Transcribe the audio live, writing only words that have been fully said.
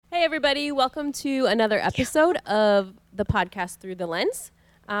everybody. Welcome to another episode of the podcast Through the Lens,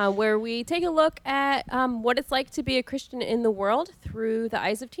 where we take a look at what it's like to be a Christian in the world through the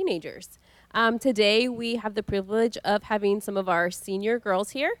eyes of teenagers. Today, we have the privilege of having some of our senior girls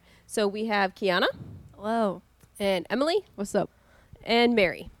here. So we have Kiana. Hello. And Emily. What's up? And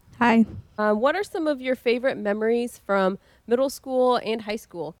Mary. Hi. What are some of your favorite memories from middle school and high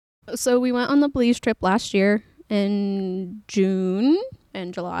school? So we went on the Belize trip last year in June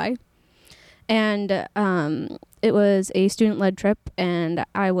and July. And it was a student-led trip, and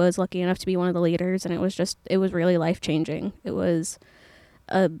I was lucky enough to be one of the leaders, and it was really life-changing. It was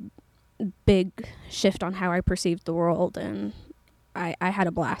a big shift on how I perceived the world, and I had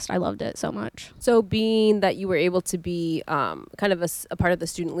a blast. I loved it so much. So being that you were able to be kind of a part of the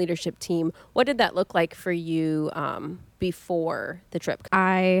student leadership team, what did that look like for you before the trip?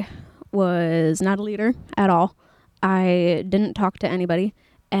 I was not a leader at all. I didn't talk to anybody,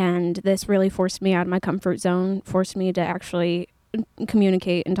 and this really forced me out of my comfort zone, forced me to actually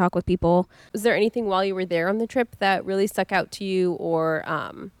communicate and talk with people. Was there anything while you were there on the trip that really stuck out to you or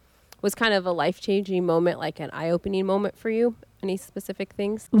was kind of a life-changing moment, like an eye-opening moment for you? Any specific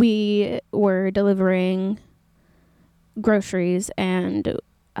things? We were delivering groceries and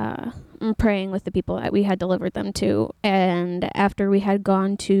praying with the people that we had delivered them to. And after we had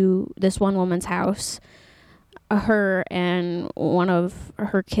gone to this one woman's house, her and one of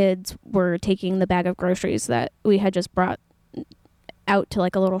her kids were taking the bag of groceries that we had just brought out to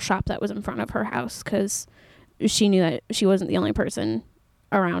like a little shop that was in front of her house, because she knew that she wasn't the only person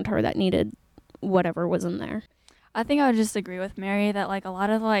around her that needed whatever was in there. I think I would just agree with Mary that like a lot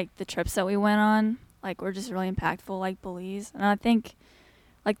of like the trips that we went on like were just really impactful, like Belize. And I think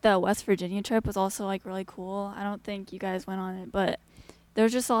like the West Virginia trip was also like really cool. I don't think you guys went on it, but there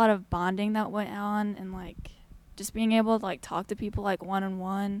was just a lot of bonding that went on, and like just being able to like talk to people like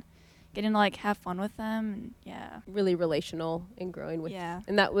one-on-one, getting to like have fun with them, and yeah. Really relational and growing with. Yeah.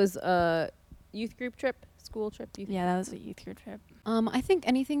 And that was a youth group trip, school trip? Yeah, that was a youth group trip. I think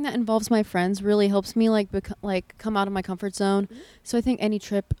anything that involves my friends really helps me come out of my comfort zone. Mm-hmm. So I think any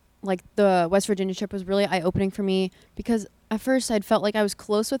trip, like the West Virginia trip, was really eye-opening for me, because at first I'd felt like I was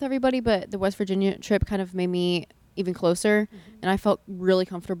close with everybody, but the West Virginia trip kind of made me even closer, and I felt really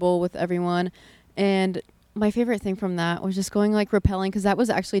comfortable with everyone. And my favorite thing from that was just going like rappelling, because that was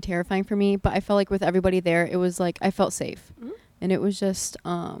actually terrifying for me, but I felt like with everybody there, it was like I felt safe. Mm-hmm. And it was just,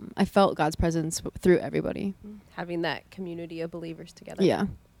 I felt God's presence through everybody. Having that community of believers together. Yeah.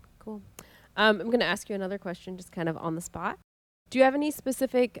 Cool. I'm going to ask you another question, just kind of on the spot. Do you have any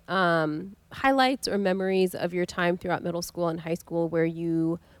specific highlights or memories of your time throughout middle school and high school where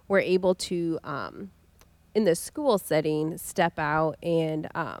you were able to, in the school setting, step out and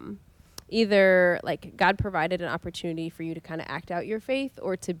either like God provided an opportunity for you to kind of act out your faith,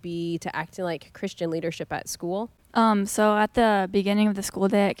 or to act in like Christian leadership at school? So at the beginning of the school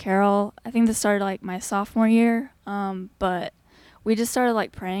day at Carroll, I think this started like my sophomore year, but we just started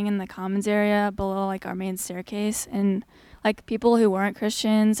like praying in the commons area below like our main staircase, and like people who weren't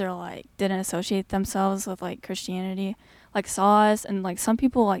Christians or like didn't associate themselves with like Christianity like saw us, and like some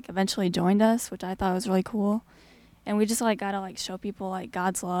people like eventually joined us, which I thought was really cool. And we just like got to like show people like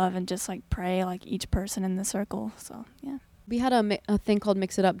God's love and just like pray like each person in the circle. So yeah. We had a thing called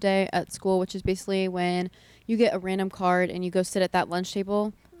Mix It Up Day at school, which is basically when you get a random card and you go sit at that lunch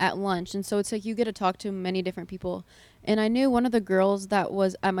table at lunch. And so it's like you get to talk to many different people. And I knew one of the girls that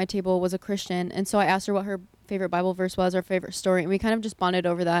was at my table was a Christian. And so I asked her what her favorite Bible verse was, or favorite story. And we kind of just bonded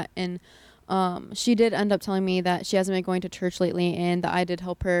over that. And she did end up telling me that she hasn't been going to church lately, and that I did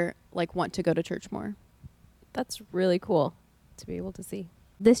help her like want to go to church more. That's really cool to be able to see.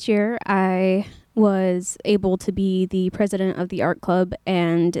 This year, I was able to be the president of the art club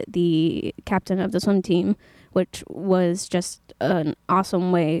and the captain of the swim team, which was just an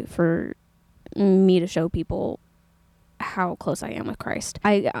awesome way for me to show people how close I am with Christ.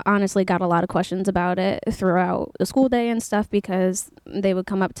 I honestly got a lot of questions about it throughout the school day and stuff, because they would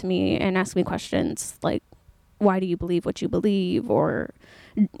come up to me and ask me questions like, why do you believe what you believe? Or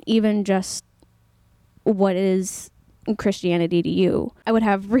even just, what is Christianity to you? I would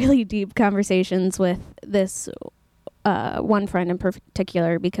have really deep conversations with this one friend in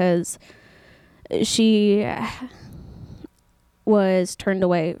particular, because she was turned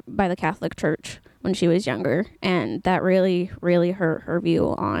away by the Catholic Church when she was younger, and that really, really hurt her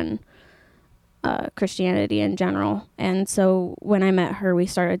view on Christianity in general. And so when I met her, we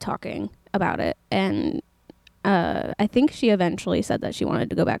started talking about it, and I think she eventually said that she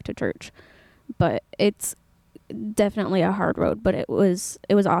wanted to go back to church, but it's definitely a hard road, but it was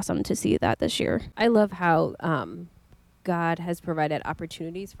awesome to see that this year. I love how God has provided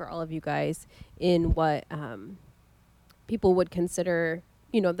opportunities for all of you guys in what people would consider,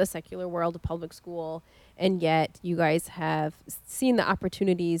 the secular world of public school. And yet you guys have seen the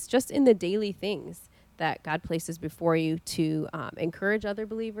opportunities just in the daily things that God places before you to encourage other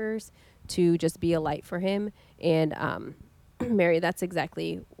believers, to just be a light for him. And Mary, that's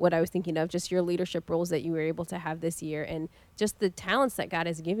exactly what I was thinking of, just your leadership roles that you were able to have this year, and just the talents that God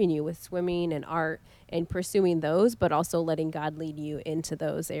has given you with swimming and art and pursuing those, but also letting God lead you into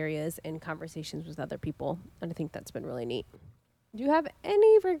those areas and conversations with other people. And I think that's been really neat. Do you have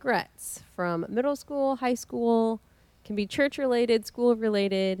any regrets from middle school, high school? Can be church related, school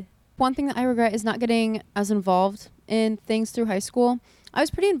related. One thing that I regret is not getting as involved in things through high school. I was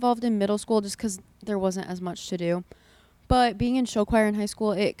pretty involved in middle school just because there wasn't as much to do. But being in show choir in high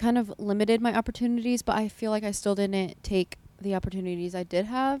school, it kind of limited my opportunities, but I feel like I still didn't take the opportunities I did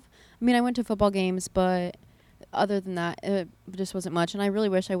have. I mean, I went to football games, but other than that, it just wasn't much. And I really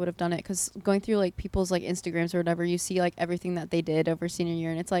wish I would have done it, because going through like people's like Instagrams or whatever, you see like everything that they did over senior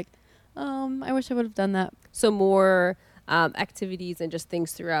year, and it's like, I wish I would have done that. So more activities and just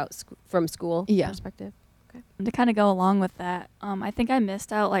things throughout from school perspective. Okay. And to kind of go along with that, I think I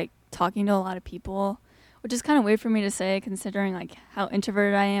missed out like talking to a lot of people, which is kind of weird for me to say considering like how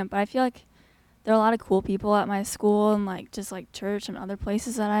introverted I am. But I feel like there are a lot of cool people at my school and like just like church and other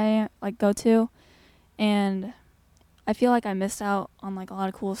places that I like go to. And I feel like I missed out on like a lot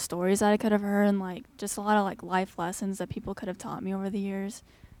of cool stories that I could have heard, and like just a lot of like life lessons that people could have taught me over the years.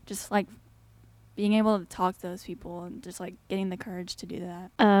 Just like being able to talk to those people and just like getting the courage to do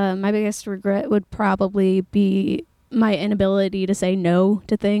that. My biggest regret would probably be my inability to say no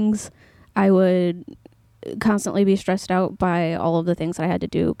to things. I would constantly be stressed out by all of the things that I had to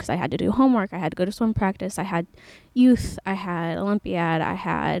do, because I had to do homework, I had to go to swim practice, I had youth, I had Olympiad, I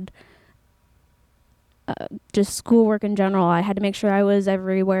had just schoolwork in general. I had to make sure I was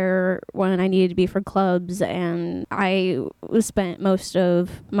everywhere when I needed to be for clubs, and I spent most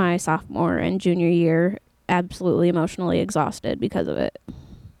of my sophomore and junior year absolutely emotionally exhausted because of it.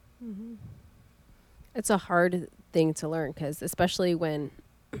 Mm-hmm. It's a hard thing to learn, because especially when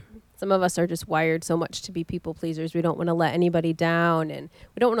some of us are just wired so much to be people pleasers. We don't want to let anybody down, and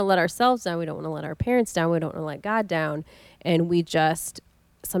we don't want to let ourselves down. We don't want to let our parents down. We don't want to let God down. And we just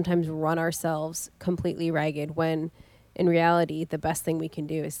sometimes run ourselves completely ragged, when in reality, the best thing we can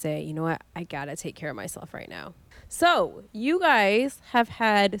do is say, you know what, I got to take care of myself right now. So you guys have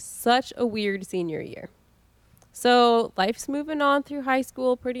had such a weird senior year. So life's moving on through high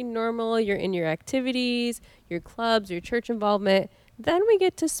school, pretty normal. You're in your activities, your clubs, your church involvement. Then we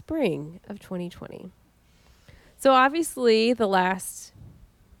get to spring of 2020. So obviously the last,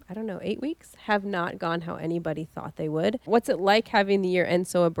 8 weeks have not gone how anybody thought they would. What's it like having the year end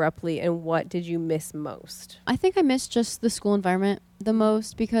so abruptly, and what did you miss most? I think I missed just the school environment the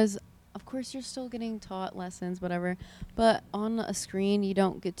most, because of course you're still getting taught lessons, whatever, but on a screen you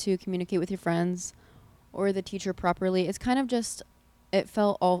don't get to communicate with your friends or the teacher properly. It's kind of just, it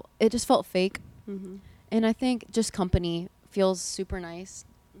just felt fake. Mm-hmm. And I think just company feels super nice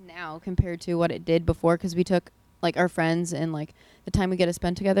now compared to what it did before, because we took like our friends and like the time we get to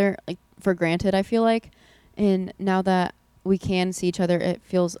spend together like for granted, I feel like. And now that we can see each other, it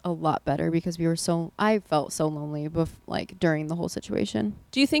feels a lot better, because I felt so lonely like during the whole situation.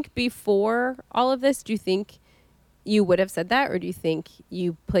 Do you think before all of this, do you think you would have said that, or do you think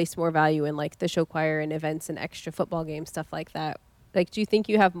you placed more value in like the show choir and events and extra football games, stuff like that? Like, do you think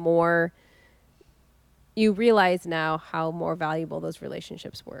you have more, you realize now how more valuable those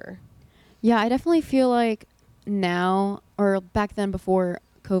relationships were? Yeah, I definitely feel like now, or back then before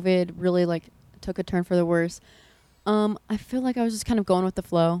COVID really like took a turn for the worse, I feel like I was just kind of going with the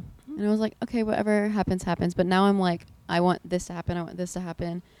flow, and I was like, okay, whatever happens, happens. But now I'm like, I want this to happen, I want this to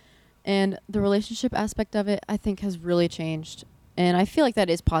happen. And the relationship aspect of it, I think, has really changed. And I feel like that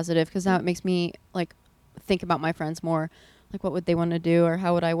is positive, because now it makes me like think about my friends more. Like, what would they want to do, or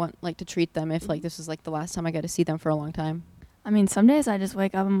how would I want like to treat them if like this is like the last time I got to see them for a long time? I mean, some days I just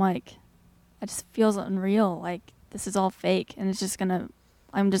wake up and I'm like, it just feels unreal. Like, this is all fake, and I'm just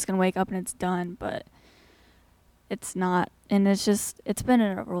gonna wake up and it's done. But it's not, and it's been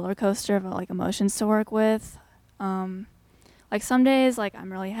a roller coaster of like emotions to work with. Like some days, like I'm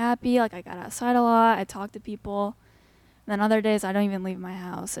really happy, like I got outside a lot, I talk to people. And then other days I don't even leave my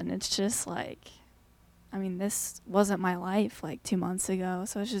house, and it's just like, I mean, this wasn't my life like 2 months ago,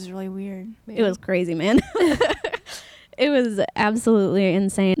 so it's just really weird. It was crazy, man. It was absolutely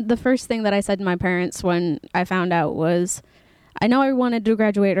insane. The first thing that I said to my parents when I found out was, I know I wanted to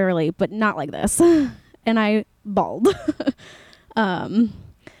graduate early, but not like this. And I bawled. I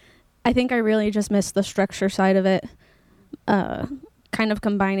think I really just missed the structure side of it. kind of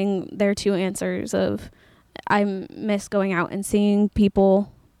combining their two answers of I miss going out and seeing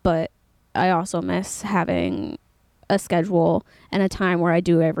people, but I also miss having a schedule and a time where I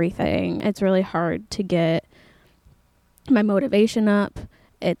do everything. It's really hard to get my motivation up.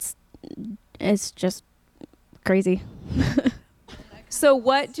 It's just crazy. So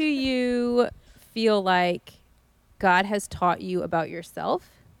what do you feel like God has taught you about yourself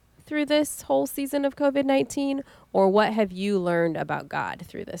through this whole season of COVID-19, or what have you learned about God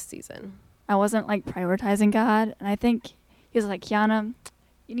through this season? I wasn't like prioritizing God, and I think he was like, Kiana,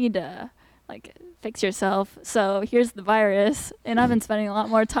 you need to like fix yourself. So here's the virus, and I've been spending a lot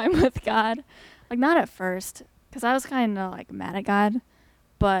more time with God. Like not at first, because I was kind of like mad at God,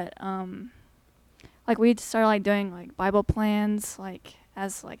 but like we started like doing like Bible plans like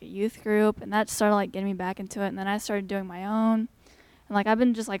as like a youth group, and that started like getting me back into it. And then I started doing my own, and like I've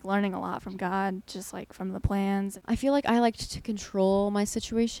been just like learning a lot from God, just like from the plans. I feel like I like to control my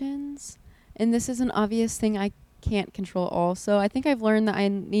situations, and this is an obvious thing I can't control all. So I think I've learned that I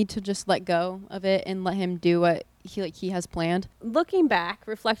need to just let go of it and let him do what he has planned. Looking back,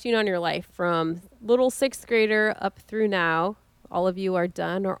 reflecting on your life from little sixth grader up through now, all of you are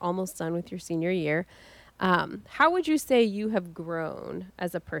done or almost done with your senior year. How would you say you have grown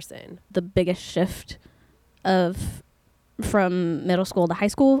as a person? The biggest shift from middle school to high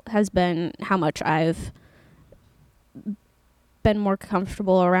school has been how much I've been more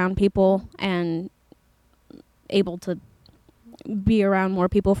comfortable around people and able to be around more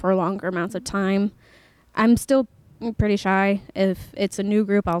people for longer amounts of time. I'm still pretty shy. If it's a new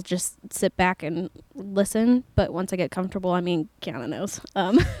group, I'll just sit back and listen. But once I get comfortable, I mean, Kiana knows.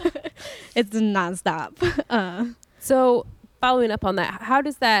 It's nonstop. So following up on that,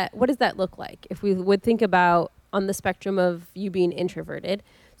 what does that look like? If we would think about on the spectrum of you being introverted,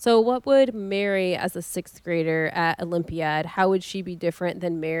 so what would Mary as a sixth grader at Olympiad, how would she be different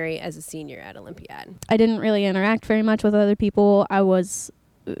than Mary as a senior at Olympiad? I didn't really interact very much with other people. I was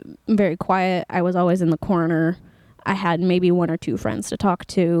very quiet. I was always in the corner. I had maybe one or two friends to talk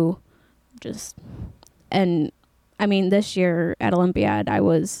to. And I mean, this year at Olympiad, I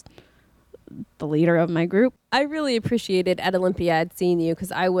was the leader of my group. I really appreciated at Olympiad seeing you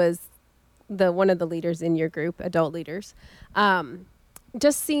because I was one of the leaders in your group, adult leaders.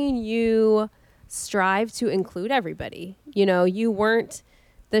 Just seeing you strive to include everybody. You know, you weren't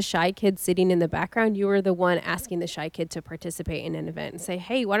the shy kid sitting in the background. You were the one asking the shy kid to participate in an event and say,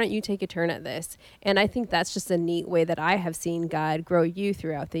 hey, why don't you take a turn at this? And I think that's just a neat way that I have seen God grow you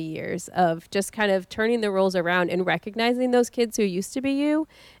throughout the years of just kind of turning the roles around and recognizing those kids who used to be you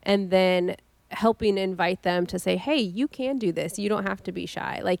and then helping invite them to say, hey, you can do this. You don't have to be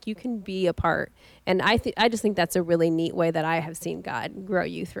shy. Like you can be a part. And I just think that's a really neat way that I have seen God grow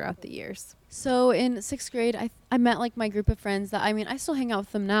you throughout the years. So in sixth grade, I met like my group of friends that, I mean, I still hang out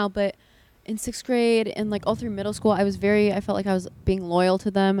with them now, but in sixth grade and like all through middle school, I felt like I was being loyal to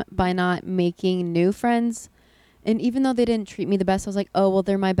them by not making new friends. And even though they didn't treat me the best, I was like, oh, well,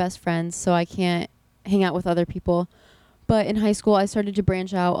 they're my best friends, so I can't hang out with other people. But in high school, I started to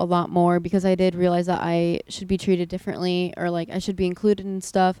branch out a lot more because I did realize that I should be treated differently or like I should be included in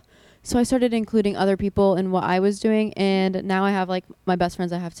stuff. So I started including other people in what I was doing. And now I have like my best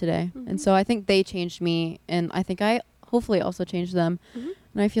friends I have today. Mm-hmm. And so I think they changed me. And I think I hopefully also changed them. Mm-hmm.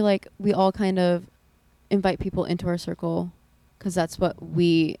 And I feel like we all kind of invite people into our circle because that's what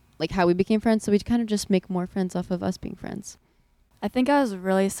how we became friends. So we kind of just make more friends off of us being friends. I think I was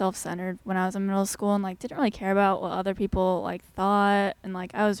really self-centered when I was in middle school and like didn't really care about what other people like thought, and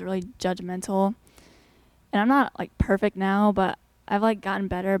like I was really judgmental. And I'm not like perfect now, but I've like gotten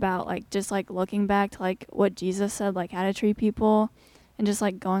better about like just like looking back to like what Jesus said, like how to treat people and just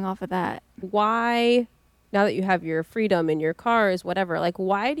like going off of that. Why, now that you have your freedom in your cars, whatever, like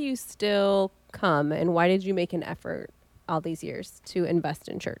why do you still come and why did you make an effort all these years to invest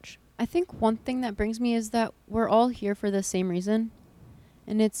in church? I think one thing that brings me is that we're all here for the same reason.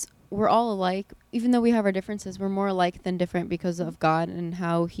 And we're all alike. Even though we have our differences, we're more alike than different because of God and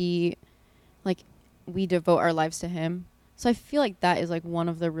how we devote our lives to him. So I feel like that is like one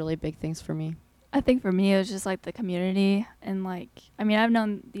of the really big things for me. I think for me, it was just like the community and like, I mean, I've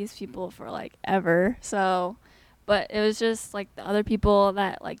known these people for like ever. So, but it was just like the other people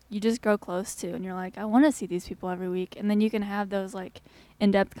that like you just grow close to and you're like, I want to see these people every week. And then you can have those like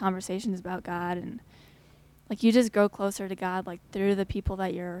in-depth conversations about God and like you just grow closer to God like through the people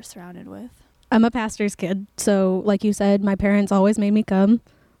that you're surrounded with. I'm a pastor's kid, so like you said, my parents always made me come.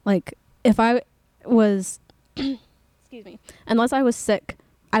 Like if I was excuse me, unless I was sick,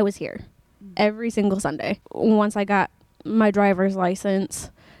 I was here every single Sunday. Once I got my driver's license,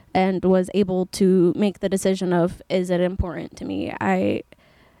 and was able to make the decision of, is it important to me?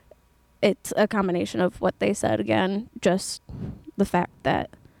 It's a combination of what they said again, just the fact that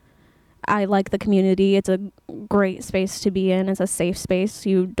I like the community. It's a great space to be in. It's a safe space.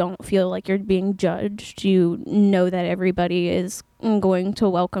 You don't feel like you're being judged. You know that everybody is going to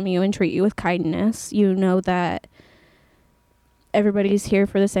welcome you and treat you with kindness. You know that everybody's here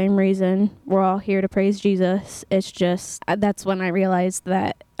for the same reason. We're all here to praise Jesus. It's just, that's when I realized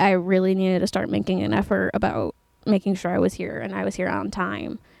that I really needed to start making an effort about making sure I was here and I was here on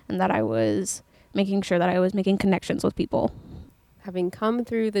time, and that I was making sure that I was making connections with people. Having come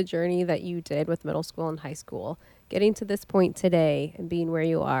through the journey that you did with middle school and high school, getting to this point today and being where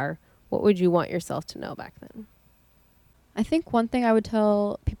you are, what would you want yourself to know back then? I think one thing I would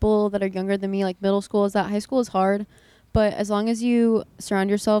tell people that are younger than me, like middle school, is that high school is hard, but as long as you surround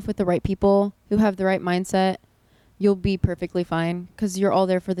yourself with the right people who have the right mindset, you'll be perfectly fine, because you're all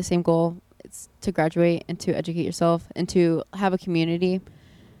there for the same goal. It's to graduate and to educate yourself and to have a community.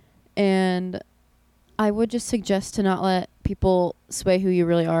 And I would just suggest to not let people sway who you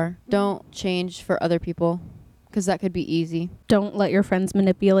really are. Don't change for other people, because that could be easy. Don't let your friends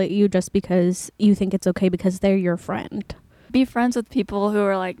manipulate you just because you think it's okay because they're your friend. Be friends with people who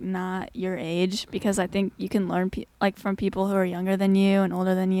are like not your age, because I think you can learn like from people who are younger than you and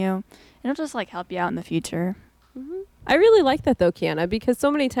older than you. It'll just like help you out in the future. Mm-hmm. I really like that though, Kiana, because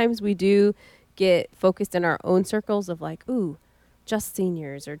so many times we do get focused in our own circles of like, ooh, just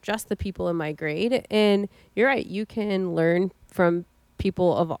seniors or just the people in my grade. And you're right, you can learn from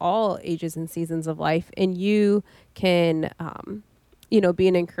people of all ages and seasons of life, and you can be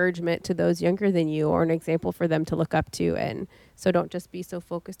an encouragement to those younger than you, or an example for them to look up to. And so don't just be so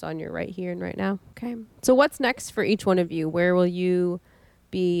focused on your right here and right now. Okay, so what's next for each one of you? Where will you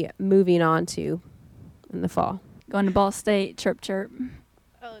be moving on to in the fall? Going to Ball State, chirp chirp.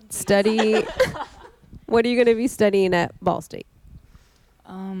 Study. What are you going to be studying at Ball State?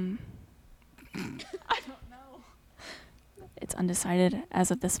 I don't know. It's undecided as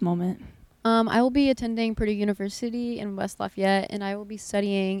of this moment. I will be attending Purdue University in West Lafayette, and I will be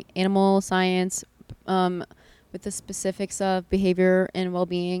studying animal science with the specifics of behavior and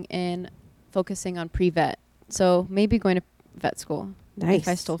well-being, and focusing on pre-vet. So maybe going to vet school. Nice. If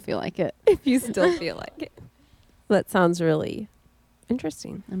I still feel like it. If you still feel like it. That sounds really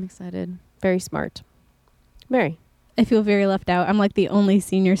interesting. I'm excited. Very smart. Mary. I feel very left out. I'm like the only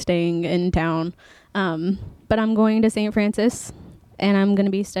senior staying in town. But I'm going to St. Francis, and I'm going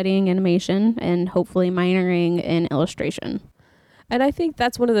to be studying animation and hopefully minoring in illustration. And I think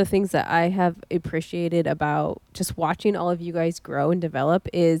that's one of the things that I have appreciated about just watching all of you guys grow and develop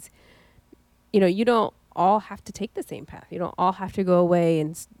is, you don't all have to take the same path. You don't all have to go away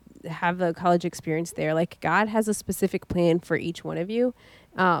and have the college experience there. Like, God has a specific plan for each one of you.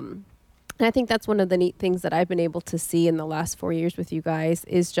 And I think that's one of the neat things that I've been able to see in the last 4 years with you guys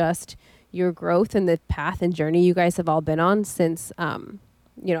is just your growth and the path and journey you guys have all been on since,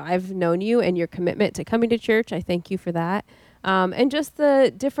 I've known you, and your commitment to coming to church. I thank you for that. And just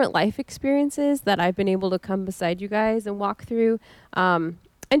the different life experiences that I've been able to come beside you guys and walk through, and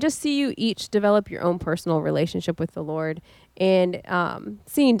just see you each develop your own personal relationship with the Lord, and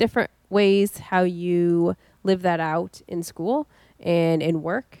seeing different ways how you live that out in school and in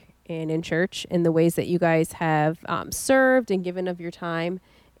work and in church, in the ways that you guys have served and given of your time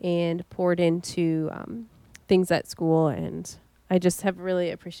and poured into things at school. And I just have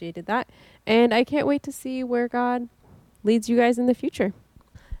really appreciated that. And I can't wait to see where God leads you guys in the future.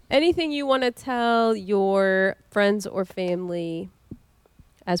 Anything you want to tell your friends or family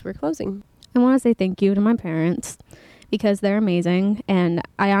as we're closing? I want to say thank you to my parents because they're amazing, and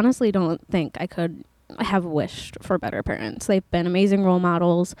I honestly don't think I could have wished for better parents. They've been amazing role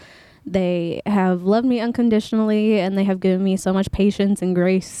models. They have loved me unconditionally, and they have given me so much patience and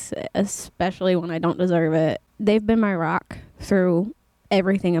grace, especially when I don't deserve it. They've been my rock through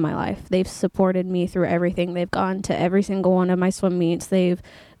everything in my life. They've supported me through everything. They've gone to every single one of my swim meets. They've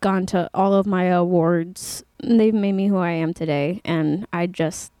gone to all of my awards. They've made me who I am today, and I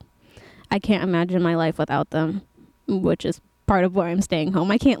can't imagine my life without them, which is part of why I'm staying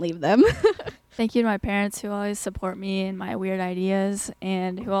home. I can't leave them. Thank you to my parents who always support me and my weird ideas,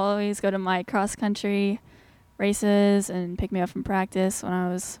 and who always go to my cross-country races and pick me up from practice when I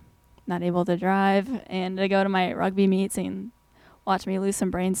was not able to drive, and to go to my rugby meets and watch me lose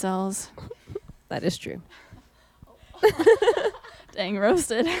some brain cells. That is true. Dang,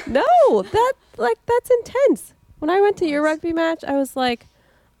 roasted. No, that's intense. When I went to your rugby match, I was like,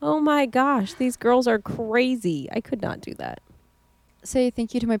 oh my gosh, these girls are crazy. I could not do that. Say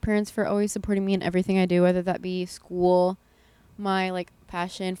thank you to my parents for always supporting me in everything I do, whether that be school, my like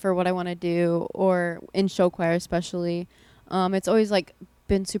passion for what I want to do, or in show choir especially. It's always like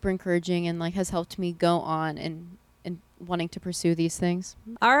been super encouraging and like has helped me go on and wanting to pursue these things.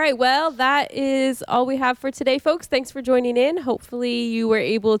 All right. Well, that is all we have for today, folks. Thanks for joining in. Hopefully you were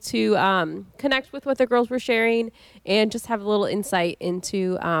able to connect with what the girls were sharing and just have a little insight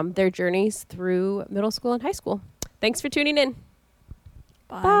into their journeys through middle school and high school. Thanks for tuning in.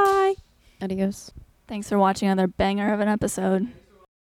 Bye. Bye. Adios. Thanks for watching another banger of an episode.